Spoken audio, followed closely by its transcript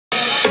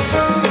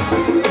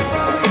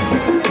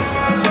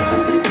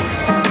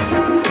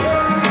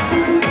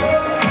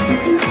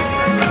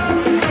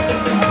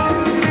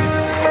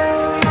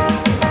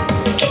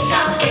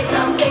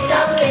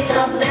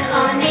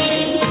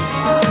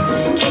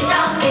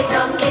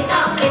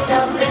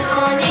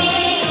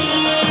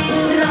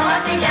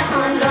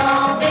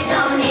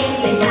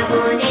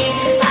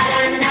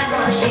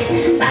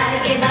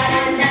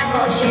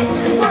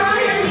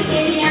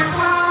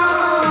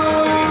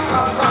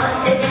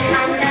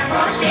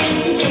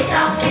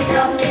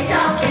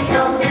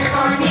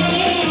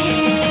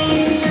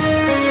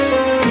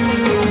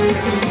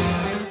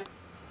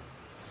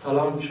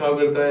سلام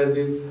شاگردای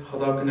عزیز،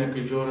 خدا کنه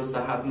که جور و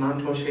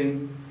صحتمند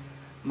باشین.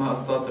 من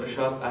استاد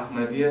رشاد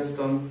احمدی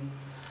هستم.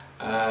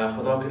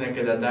 خدا کنه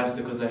که در درس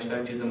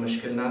گذشته چیز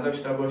مشکل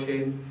نداشته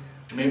باشین.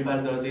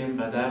 میپردازیم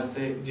به درس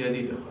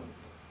جدید خود.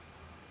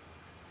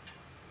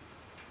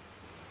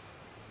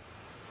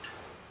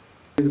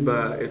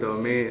 به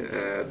ادامه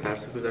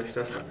درس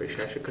گذشته صفحه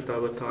 6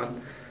 کتابتان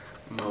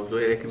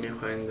موضوعی که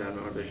میخواین در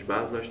موردش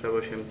بحث داشته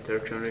باشیم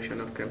Third Generation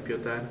of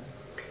Computer،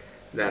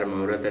 در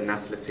مورد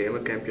نسل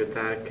سوم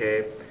کامپیوتر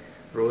که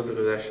روز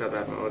گذشته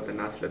در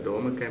مورد نسل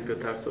دوم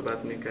کامپیوتر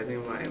صحبت میکردیم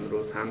و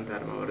امروز هم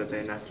در مورد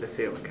نسل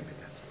سوم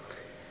کامپیوتر.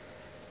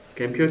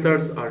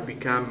 Computers are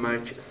become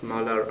much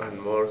smaller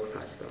and work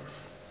faster.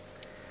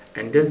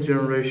 In this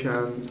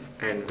generation,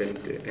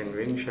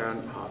 invention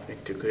of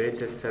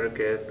integrated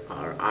circuit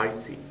or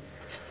IC,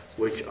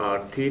 which are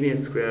tiny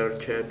square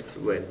chips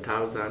with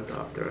thousands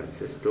of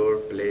transistors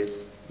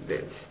placed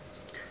there.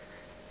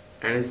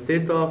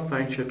 Instead of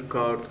function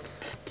cards,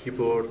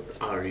 keyboards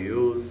are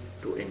used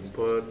to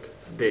input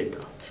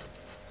data.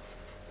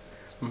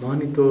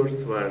 Monitors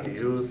were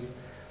used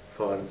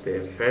for the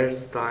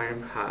first time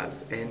as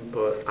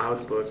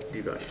input-output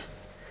device.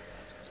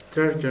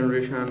 Third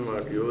generation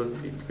were used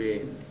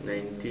between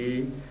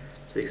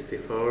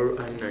 1964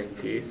 and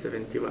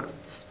 1971.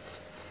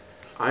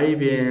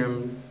 IBM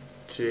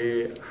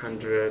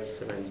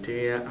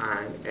 370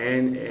 and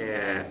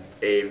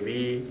NAV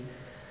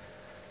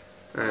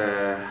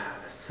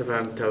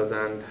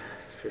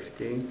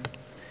 7015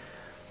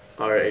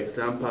 are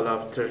example of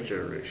third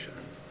generation.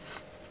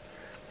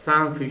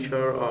 Some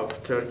features of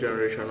third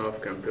generation of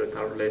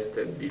computer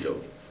listed below.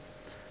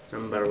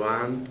 Number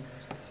one,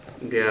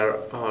 they are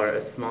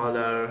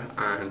smaller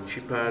and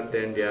cheaper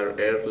than their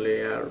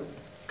earlier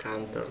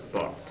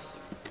counterparts.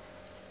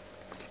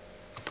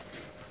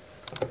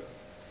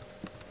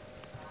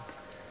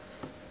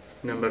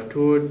 Number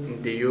two,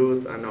 they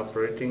use an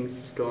operating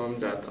system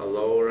that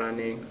allow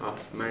running of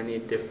many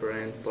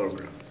different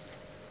programs.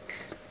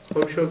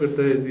 خب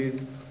شاگردای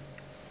عزیز،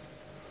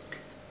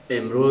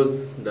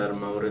 امروز در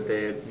مورد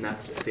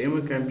نسل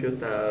سوم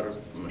کامپیوتر،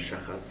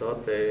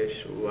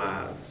 مشخصاتش و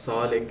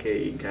سالی که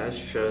ای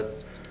کشف شد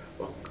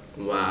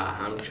و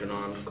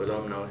همچنان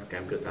کدام نوع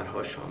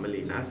کامپیوترها شامل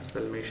این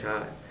نسل میشه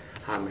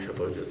همیشه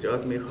با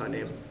جزئیات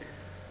میخوانیم.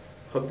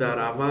 خب در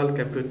اول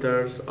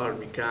computers are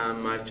become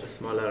much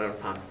smaller and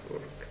fast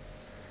work.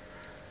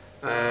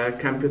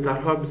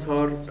 کامپیوترها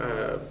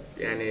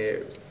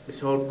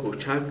بسیار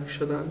کوچک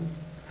شدن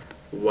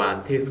و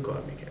تیز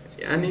کار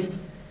میکنن، یعنی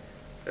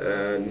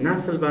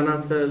نسل به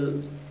نسل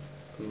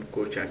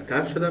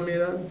کوچکتر شده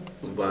میرن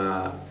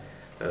و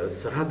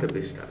سرعت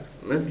بیشتر.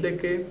 مثل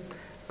که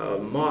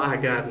ما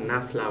اگر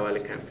نسل اول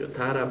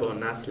کامپیوتر را با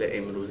نسل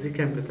امروزی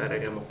کامپیوتر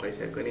اگر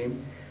مقایسه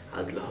کنیم،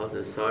 از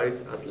لحاظ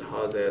سایز، از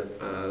لحاظ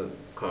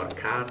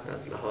کارکرد،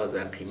 از لحاظ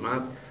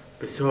قیمت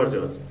بسیار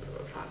زیاد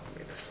فرق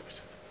می داشته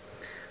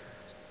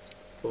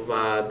باشه. و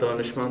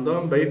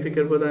دانشمندان به این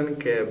فکر بودن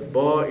که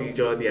با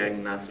ایجاد یک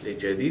نسل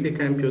جدید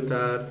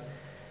کامپیوتر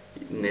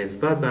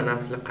نسبت به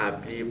نسل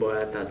قبلی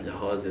باید از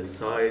لحاظ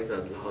سایز،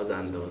 از لحاظ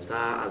اندازه،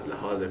 از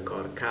لحاظ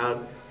کارکرد،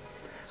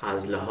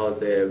 از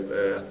لحاظ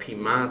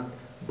قیمت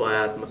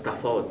باید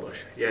متفاوت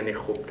باشه، یعنی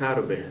خوبتر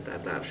و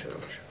بهترتر شده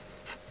باشه.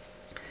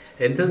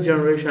 In this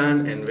generation,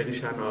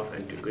 invention of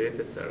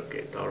integrated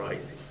circuit or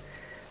IC.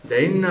 در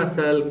این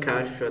نسل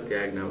کشف شد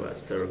یک نوع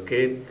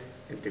circuit،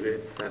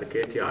 integrated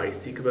circuit یا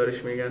IC که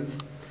برش میگن،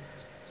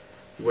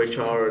 which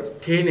are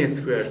tiny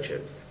square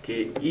chips که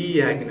این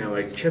یک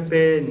نوع چپ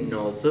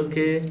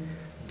نازک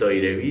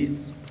دایروی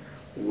است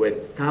with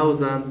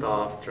thousands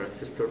of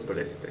transistors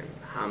placed in،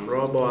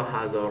 همراه با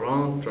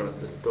هزاران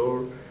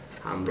ترانزیستور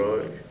همراه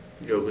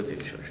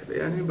جاگزینشون شده.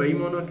 یعنی به این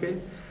معنی که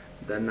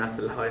در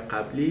نسل های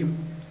قبلی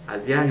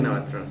از یک نوع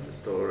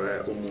ترانزیستور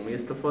عمومی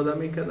استفاده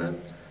میکردن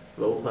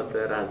و او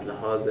خاطر از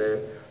لحاظ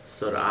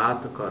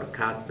سرعت و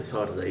کارکرد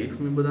بسیار ضعیف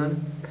می بودن،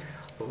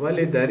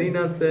 ولی در این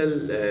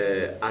نسل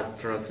از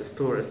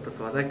ترانزیستور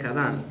استفاده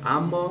کردن،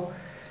 اما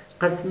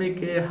قسمی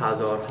که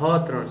هزارها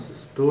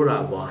ترانزیستور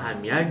را با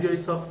هم یک جای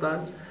ساختن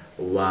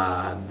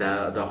و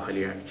داخل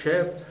یک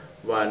چپ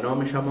و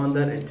نامش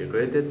ماندن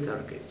integrated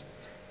circuit.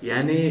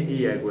 یعنی این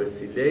یک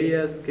وسیله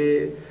است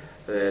که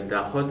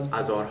در خود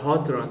هزارها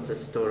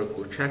ترانزیستور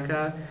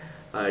کوچک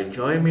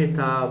جای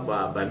میته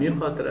و به می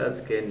خاطر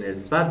است که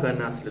نسبت به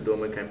نسل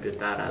دوم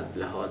کامپیوتر از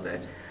لحاظ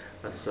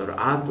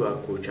سرعت و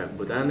کوچک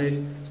بودنش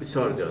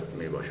بسیار زیاد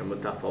می باشه،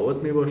 متفاوت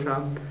می باشه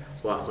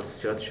و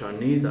خصوصیاتشان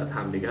نیز از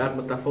همدیگر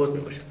متفاوت می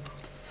باشه.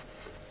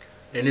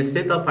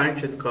 Instead of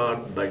punched card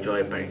به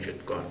جای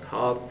punched card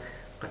ها،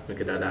 قسمی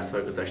که در درس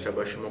های گذشته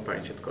با شما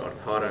punched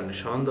card ها را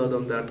نشان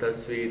دادم در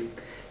تصویر.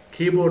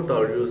 keyboard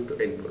are used to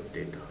input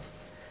data.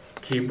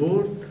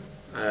 کیبورد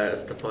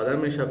استفاده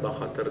میشه به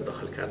خاطر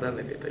داخل کردن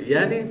دیتا.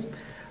 یعنی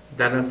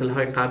در نسل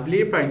های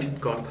قبلی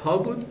punched card ها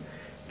بود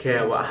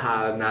که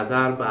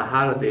نظر به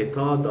هر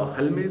دیتا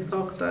داخل می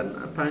ساختن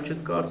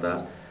punched card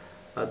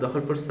داخل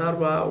پروسسور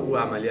و او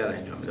عملیه را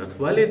انجام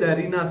میداد. ولی در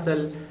این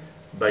نسل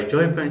به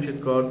جای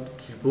punched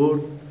card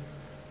کیبورد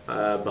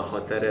به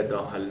خاطر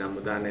داخل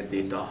نمودن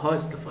دیتا ها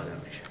استفاده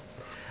میشه.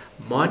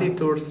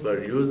 Monitors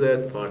were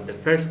used for the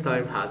first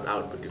time as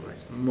output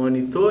device.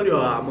 مانیتور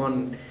یا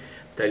همان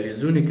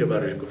تلویزیونی که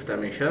برش گفته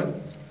میشه،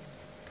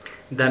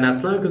 در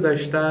نسل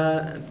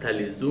گذشته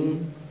تلویزیون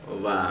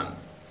و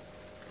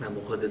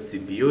خود سی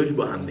پی یوش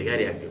با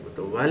همدیگر یکی بود،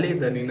 ولی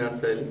در این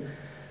نسل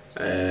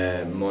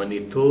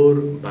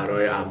مانیتور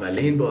برای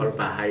اولین بار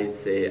به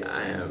حیث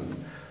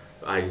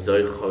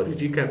اجزای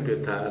خارجی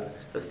کامپیوتر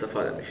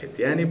استفاده میشه.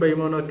 یعنی به این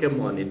معنا که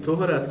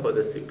مانیتور از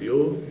خود سی پی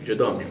یو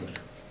جدا میمونه.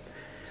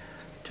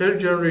 Third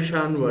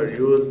generation were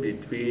used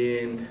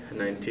between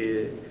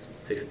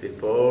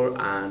 1964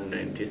 and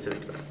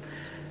 1971.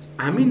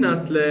 همین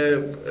نسل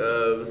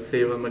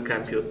سوم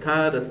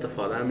کامپیوتر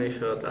استفاده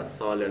میشد از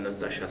سال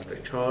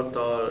 1964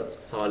 تا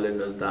سال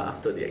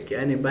 1971.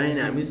 یعنی بین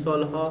همین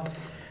سالها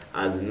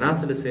از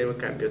نسل سوم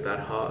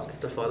کامپیوترها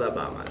استفاده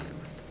به عمل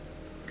می‌آمد.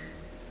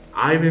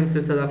 IBM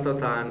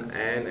 370 and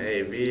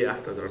NAV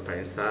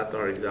 7500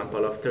 are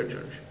example of third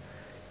generation.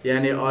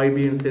 یعنی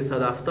IBM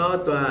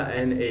 370 و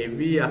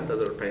NAV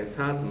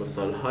 7500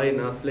 مثالهای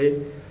نسل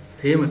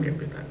سوم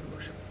کامپیوتر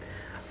میباشد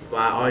و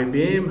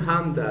IBM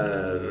هم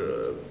در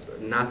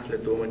نسل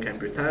دوم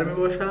کامپیوتر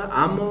میباشد،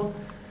 اما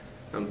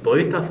با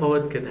این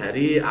تفاوت که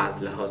تری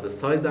از لحاظ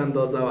سایز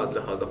اندازه و از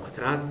لحاظ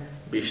قدرت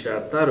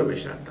بیشترتر و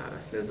بیشترتر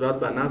است نسبت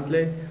به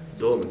نسل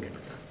دوم کامپیوتر.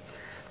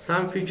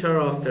 Some feature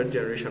of third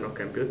generation of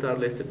computer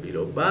listed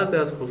below. بعضی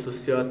از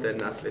خصوصیات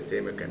نسل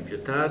سوم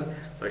کامپیوتر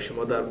و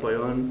شما در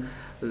پایان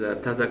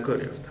تذکر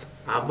یافتم.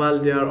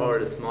 اول they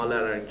are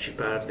smaller and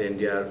cheaper than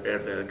their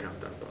earlier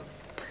counterparts.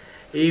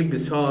 این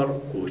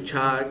بسیار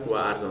کوچک و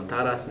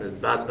ارزانتر است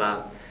نسبت به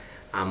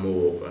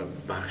امو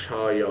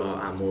بخش‌ها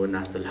یا امو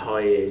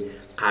نسل‌های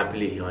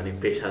قبلی، یعنی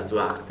پیش از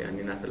وقت،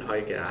 یعنی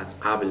نسل‌هایی که از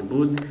قبل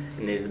بود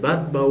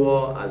نسبت به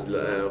او از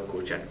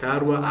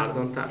کوچکتر و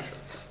ارزانتر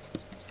شد.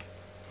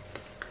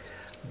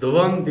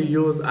 دوم they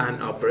use an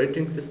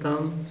operating system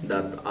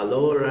that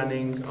allow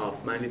running of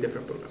many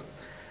different programs.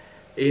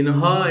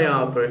 اینها یا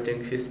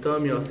اپراتینگ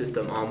سیستم یا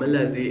سیستم عامل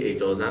از این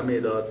اجازه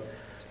میداد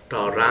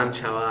تا رن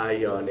شود،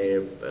 یعنی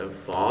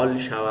فعال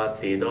شود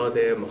تعداد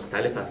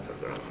مختلف از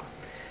پروگرام ها.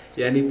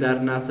 یعنی در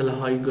نسل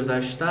های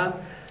گذشته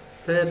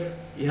صرف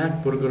یک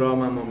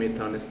پروگرام ما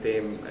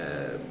میتونستیم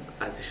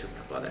ازش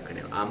استفاده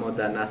کنیم، اما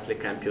در نسل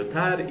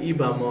کامپیوتر ای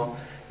به ما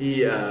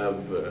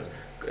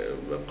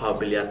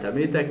قابلیت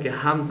میده که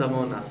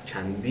همزمان از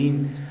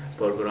چندین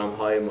پروگرام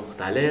های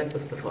مختلف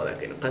استفاده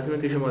کنیم.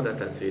 قسمی که شما در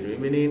تصویر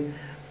میبینین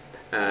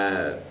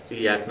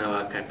یک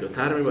نوع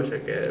کامپیوتر می باشه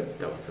که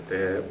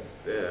توسط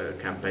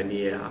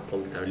کمپانی اپل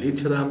تولید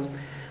شده.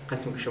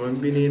 قسمی که شما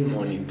میبینین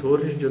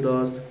مانیتورش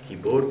جداست،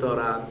 کیبورد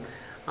داره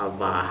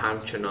و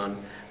همچنان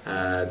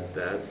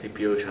سی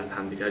پی یوش از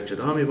همدیگر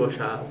جدا می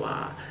باشه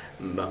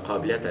و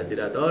قابلیت از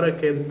این داره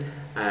که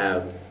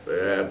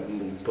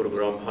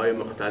پروگرام های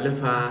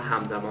مختلف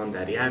همزمان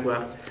در یک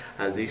وقت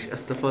ازش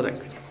استفاده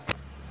کنیم.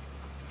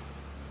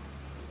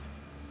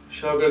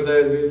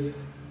 شاگردای عزیز،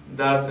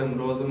 درس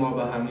امروز ما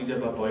به همینجا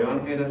به پایان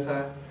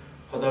میرسه.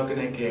 خدا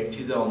کنه که یک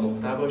چیز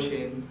آموخته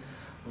باشین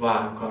و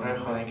کارهای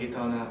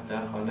خانگیتان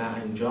در خانه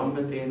انجام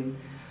بدین.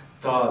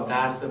 تا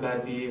درس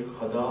بعدی،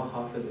 خدا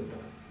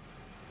حافظتان.